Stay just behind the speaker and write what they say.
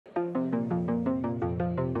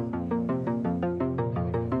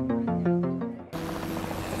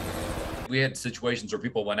We had situations where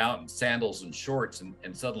people went out in sandals and shorts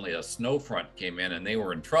and suddenly a snow front came in and they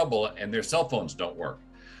were in trouble and their cell phones don't work.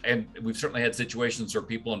 And we've certainly had situations where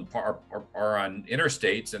people are on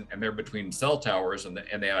interstates and they're between cell towers and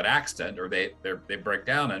they have an accident or they break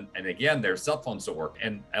down and again, their cell phones don't work.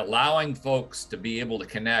 And allowing folks to be able to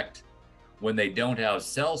connect when they don't have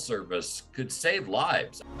cell service could save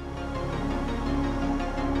lives.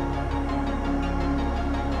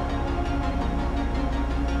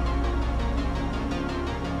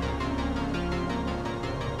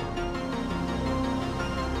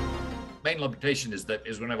 Main limitation is that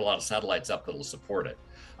we're going to have a lot of satellites up that will support it.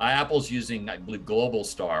 Apple's using, I believe,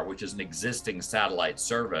 Globalstar, which is an existing satellite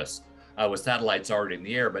service with satellites already in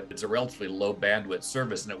the air, but it's a relatively low bandwidth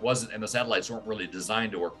service, and the satellites weren't really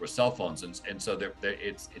designed to work with cell phones, and so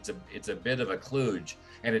it's a bit of a kludge,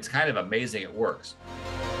 and it's kind of amazing it works.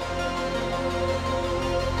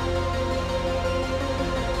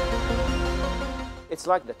 It's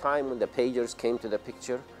like the time when the pagers came to the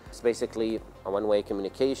picture. It's basically a one-way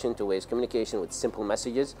communication, two-way communication with simple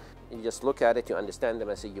messages. You just look at it, you understand the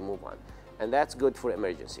message, you move on. And that's good for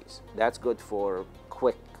emergencies. That's good for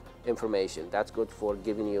quick information. That's good for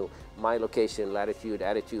giving you my location, latitude,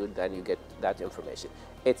 attitude, then you get that information.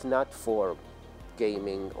 It's not for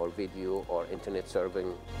gaming or video or internet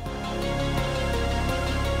surfing.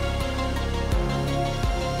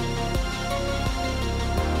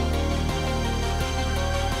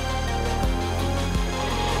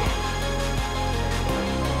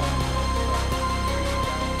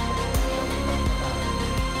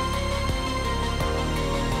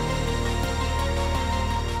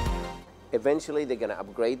 Eventually, they're going to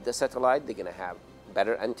upgrade the satellite. They're going to have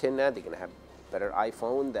better antenna. They're going to have better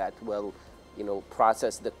iPhone that will,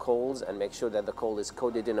 process the calls and make sure that the call is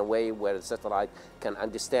coded in a way where the satellite can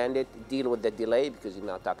understand it, deal with the delay because you're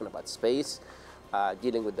not talking about space,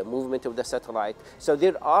 dealing with the movement of the satellite. So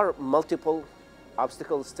there are multiple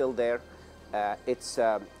obstacles still there. It's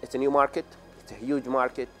a new market. It's a huge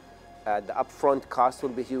market. The upfront cost will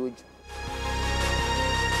be huge.